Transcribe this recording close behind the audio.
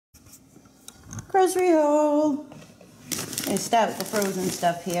Grocery haul. I start with the frozen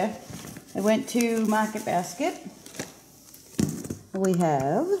stuff here. I went to Market Basket. We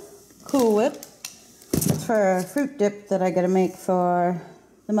have Cool Whip. It's for a fruit dip that I gotta make for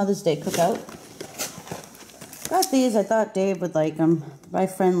the Mother's Day cookout. Got these, I thought Dave would like them. By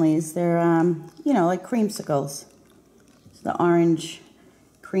Friendly's. They're, you know, like creamsicles. It's the orange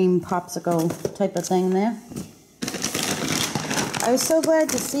cream popsicle type of thing there. I was so glad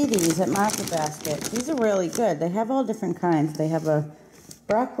to see these at Market Basket. These are really good. They have all different kinds. They have a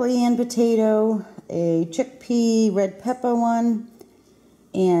broccoli and potato, a chickpea red pepper one,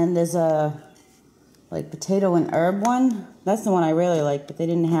 and there's a like potato and herb one. That's the one I really like, but they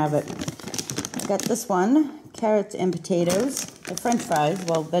didn't have it. I got this one, carrots and potatoes. They're French fries,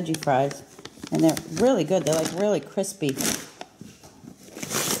 well, veggie fries, and they're really good. They're like really crispy.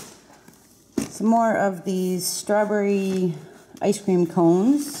 Some more of these strawberry ice cream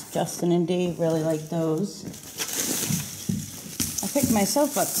cones. Justin and Dave really like those. I picked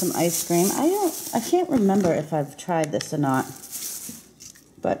myself up some ice cream. I can't remember if I've tried this or not,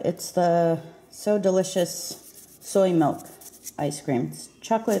 but it's the So Delicious soy milk ice cream. It's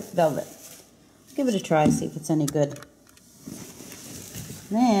chocolate velvet. Give it a try, see if it's any good.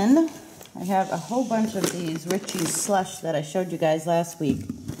 Then I have a whole bunch of these Richie's slush that I showed you guys last week.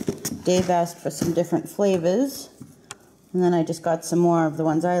 Dave asked for some different flavors, and then I just got some more of the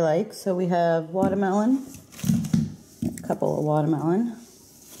ones I like. So we have watermelon, a couple of watermelon.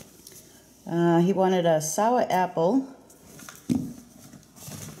 He wanted a sour apple.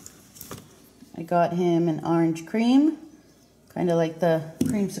 I got him an orange cream, kind of like the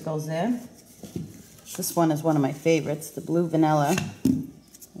creamsicles there. This one is one of my favorites, the blue vanilla.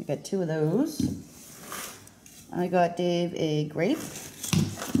 I got 2 of those. I got Dave a grape,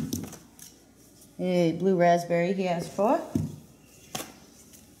 a blue raspberry he asked for,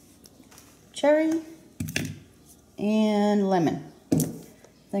 cherry, and lemon. I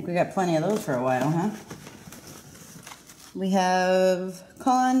think we got plenty of those for a while, huh? We have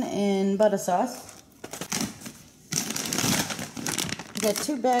corn and butter sauce. We got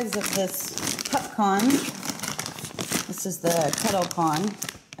 2 bags of this popcorn. This is the kettle corn.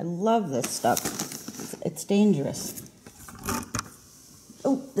 I love this stuff. It's dangerous.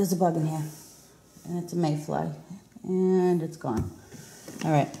 Oh, there's a bug in here. And it's a mayfly. And it's gone.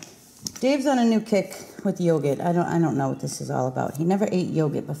 Alright. Dave's on a new kick with yogurt. I don't know what this is all about. He never ate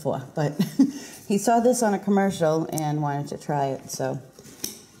yogurt before, but he saw this on a commercial and wanted to try it. So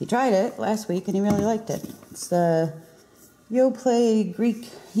he tried it last week and he really liked it. It's the Yoplait Greek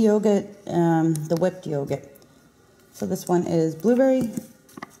yogurt, the whipped yogurt. So this one is blueberry,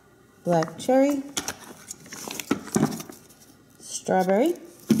 black cherry, strawberry,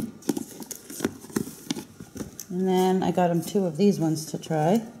 and then I got him 2 of these ones to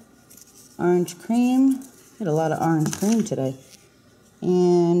try. Orange cream, had a lot of orange cream today,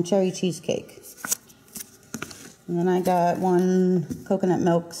 and cherry cheesecake. And then I got 1 coconut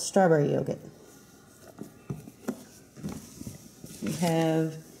milk strawberry yogurt. We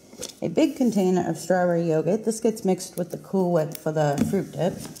have a big container of strawberry yogurt. This gets mixed with the Cool Whip for the fruit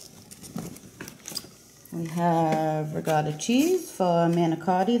dip. We have ricotta cheese for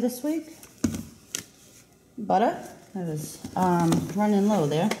manicotti this week. Butter. I was running low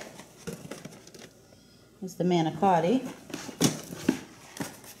there. Here's the manicotti.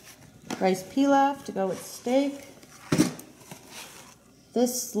 Rice pilaf to go with steak.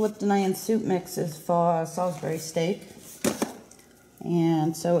 This Lipton Iron Soup mix is for Salisbury steak.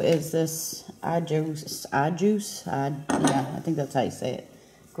 And so is this ajus, yeah, I think that's how you say it.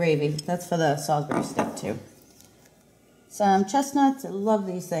 Gravy. That's for the Salisbury steak too. Some chestnuts. I love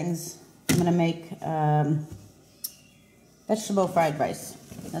these things. I'm going to make vegetable fried rice.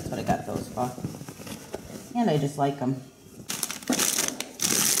 That's what I got those for. And I just like them.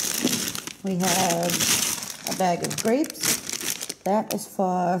 We have a bag of grapes. That is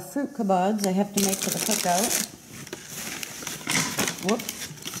for fruit kebabs I have to make for the cookout. Whoops.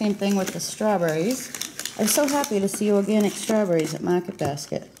 Same thing with the strawberries. I'm so happy to see organic strawberries at Market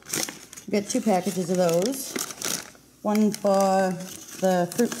Basket. We got 2 packages of those. 1 for the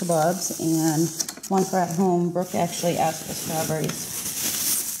fruit kebabs and 1 for at home. Brooke actually asked for strawberries.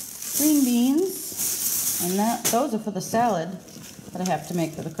 Green beans. And those are for the salad that I have to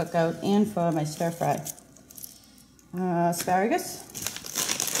make for the cookout and for my stir fry. Asparagus.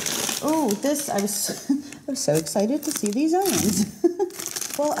 Oh, this, I was so excited to see these onions.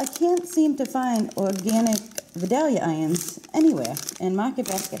 Well, I can't seem to find organic Vidalia onions anywhere, and Market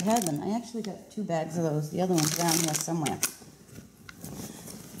Basket had them. I actually got 2 bags of those. The other one's down here somewhere.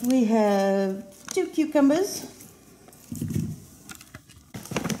 We have 2 cucumbers,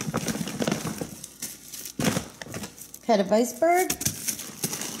 head of iceberg,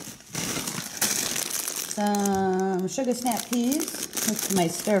 some sugar snap peas, that's my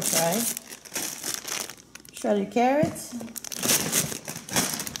stir fry, shredded carrots.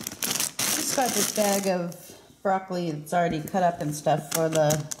 Just got this bag of broccoli that's already cut up and stuff for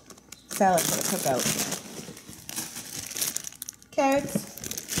the salad for the cookout. Carrots,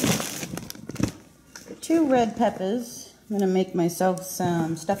 2 red peppers. I'm going to make myself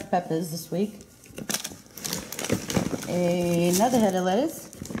some stuffed peppers this week. Another head of lettuce.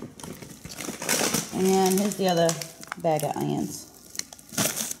 And here's the other bag of onions.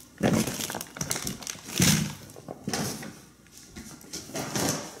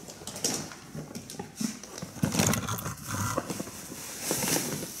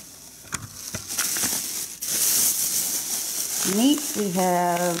 Meat, we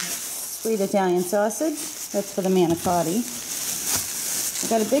have sweet Italian sausage. That's for the manicotti. I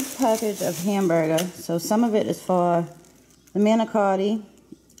got a big package of hamburger, so some of it is for the manicotti,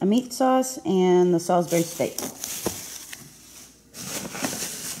 a meat sauce, and the Salisbury steak.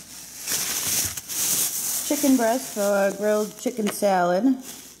 Chicken breast for grilled chicken salad.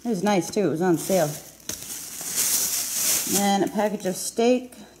 It was nice too, it was on sale. And a package of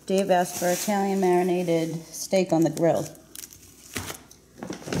steak. Dave asked for Italian marinated steak on the grill.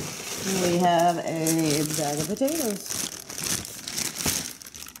 We have a bag of potatoes.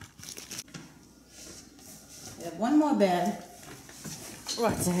 We have one more bag. Oh,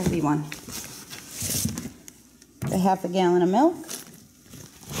 it's a heavy one. A half a gallon of milk.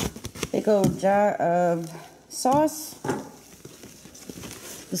 Big old jar of sauce.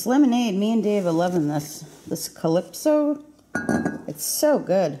 This lemonade, me and Dave are loving this. This Calypso. It's so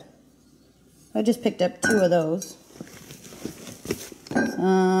good. I just picked up 2 of those.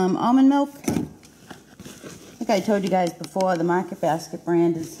 Almond milk. I think I told you guys before, the Market Basket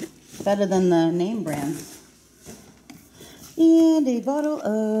brand is better than the name brands. And a bottle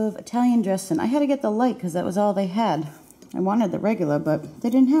of Italian dressing. I had to get the light because that was all they had. I wanted the regular, but they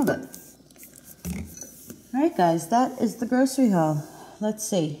didn't have it. Alright guys, that is the grocery haul. Let's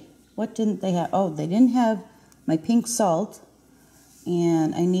see. What didn't they have? Oh, they didn't have my pink salt.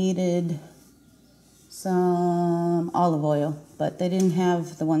 And I needed some olive oil, but they didn't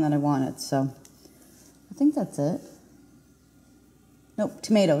have the one that I wanted, so I think that's it. Nope,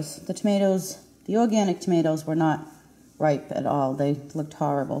 tomatoes. The tomatoes, the organic tomatoes were not ripe at all. They looked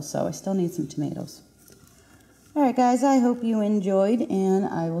horrible, so I still need some tomatoes. Alright guys, I hope you enjoyed, and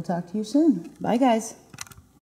I will talk to you soon. Bye guys.